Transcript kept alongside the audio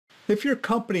If your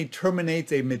company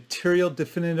terminates a material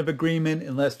definitive agreement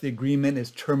unless the agreement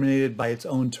is terminated by its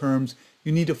own terms,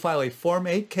 you need to file a Form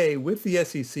 8K with the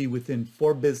SEC within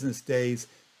 4 business days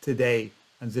today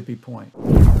on Zippy Point.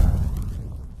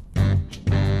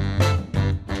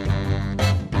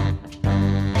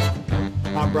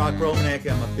 I'm Brock Romanek.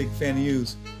 I'm a big fan of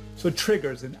yous. So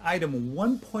triggers, an item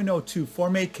 1.02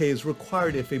 Form 8K is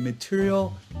required if a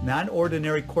material,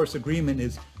 non-ordinary course agreement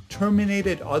is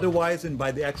terminated otherwise and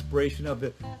by the expiration of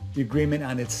the agreement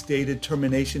on its stated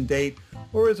termination date,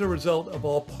 or as a result of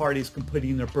all parties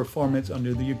completing their performance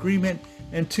under the agreement,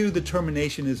 and 2, the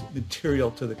termination is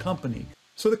material to the company.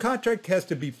 So the contract has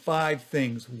to be 5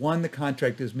 things. 1, the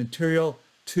contract is material.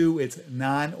 2, it's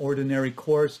non-ordinary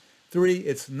course. 3,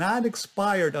 it's not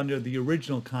expired under the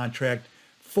original contract.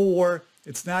 4,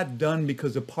 it's not done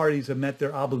because the parties have met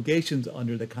their obligations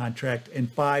under the contract.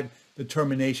 And 5, the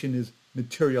termination is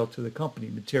material to the company.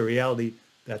 Materiality,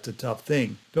 that's a tough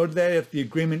thing. Note that if the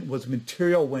agreement was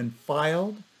material when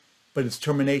filed, but its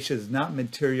termination is not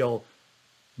material,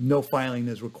 no filing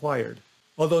is required.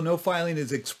 Although no filing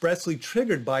is expressly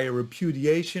triggered by a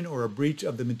repudiation or a breach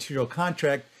of the material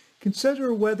contract,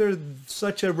 consider whether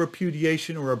such a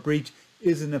repudiation or a breach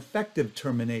is an effective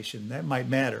termination. That might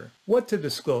matter. What to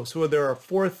disclose? So there are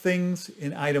 4 things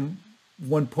in item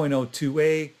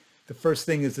 1.02a. The first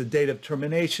thing is the date of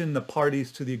termination, the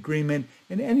parties to the agreement,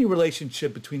 and any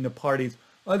relationship between the parties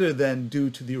other than due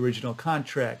to the original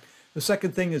contract. The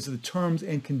second thing is the terms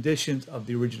and conditions of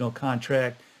the original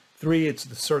contract. 3, it's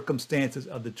the circumstances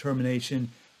of the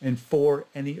termination. And 4,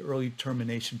 any early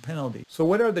termination penalty. So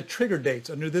what are the trigger dates?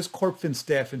 Under this CorpFin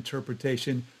staff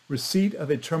interpretation, receipt of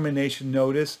a termination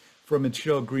notice for a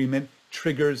material agreement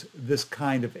triggers this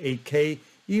kind of 8K,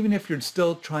 even if you're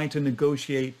still trying to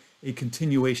negotiate a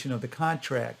continuation of the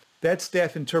contract. That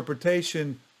staff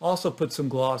interpretation also puts some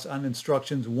gloss on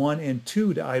instructions 1 and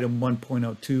 2 to item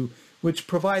 1.02, which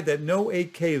provide that no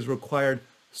 8K is required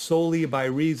solely by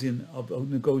reason of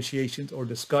negotiations or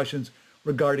discussions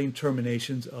regarding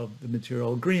terminations of the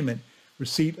material agreement.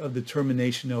 Receipt of the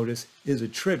termination notice is a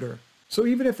trigger. So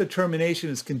even if the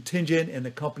termination is contingent and the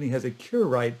company has a cure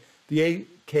right, the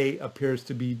 8K appears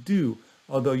to be due,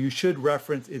 although you should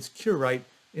reference its cure right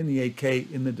in the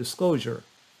 8K in the disclosure.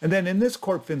 And then in this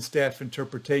CorpFin staff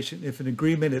interpretation, if an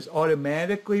agreement is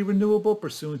automatically renewable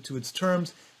pursuant to its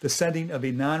terms, the sending of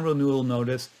a non-renewal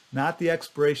notice, not the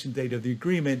expiration date of the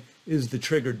agreement, is the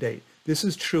trigger date. This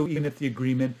is true even if the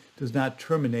agreement does not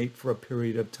terminate for a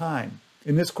period of time.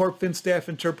 In this CorpFin staff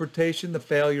interpretation, the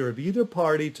failure of either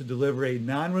party to deliver a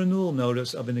non-renewal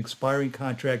notice of an expiring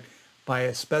contract by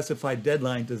a specified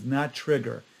deadline does not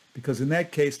trigger, because in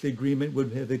that case the agreement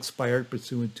would have expired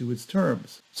pursuant to its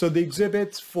terms. So the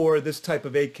exhibits for this type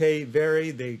of 8K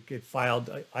vary. They get filed.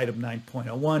 Item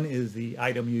 9.01 is the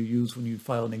item you use when you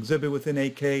file an exhibit within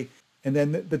 8K. And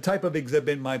then the type of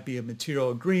exhibit might be a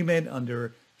material agreement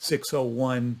under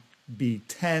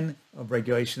 601B10 of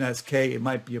Regulation SK. It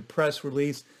might be a press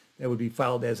release that would be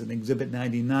filed as an Exhibit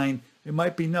 99. It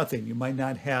might be nothing. You might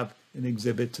not have an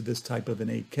exhibit to this type of an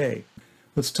 8K.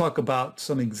 Let's talk about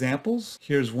some examples.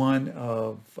 Here's one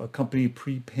of a company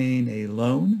prepaying a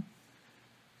loan.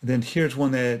 And then here's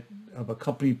one of a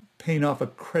company paying off a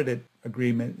credit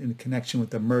agreement in connection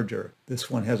with a merger. This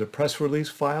one has a press release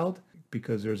filed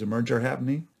because there's a merger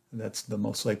happening. That's the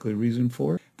most likely reason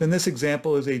for it. Then this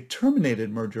example is a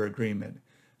terminated merger agreement.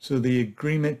 So the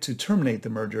agreement to terminate the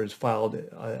merger is filed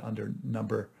under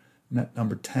number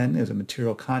 10 as a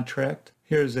material contract.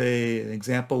 Here's an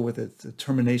example with a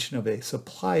termination of a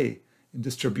supply and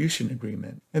distribution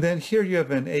agreement. And then here you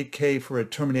have an 8K for a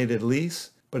terminated lease,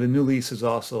 but a new lease is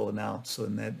also announced, so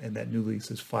and that new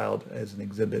lease is filed as an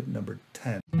exhibit number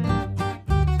 10.